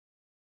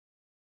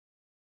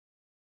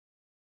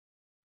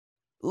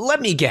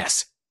Let me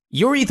guess.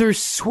 You're either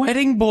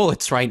sweating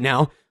bullets right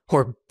now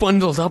or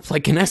bundled up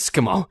like an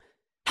Eskimo.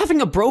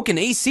 Having a broken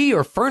AC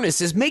or furnace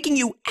is making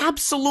you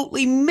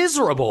absolutely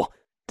miserable.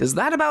 Does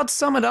that about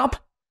sum it up?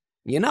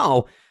 You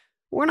know,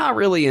 we're not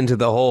really into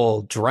the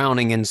whole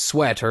drowning in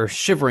sweat or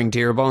shivering to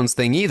your bones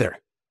thing either.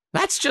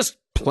 That's just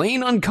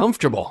plain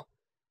uncomfortable.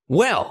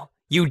 Well,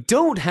 you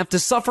don't have to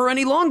suffer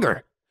any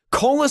longer.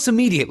 Call us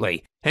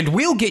immediately, and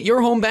we'll get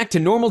your home back to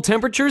normal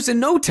temperatures in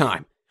no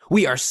time.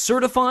 We are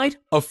certified,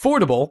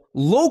 affordable,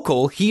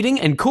 local heating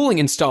and cooling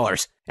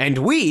installers, and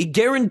we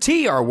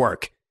guarantee our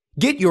work.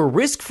 Get your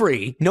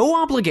risk-free,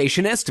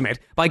 no-obligation estimate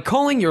by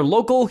calling your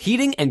local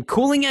heating and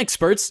cooling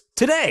experts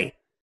today.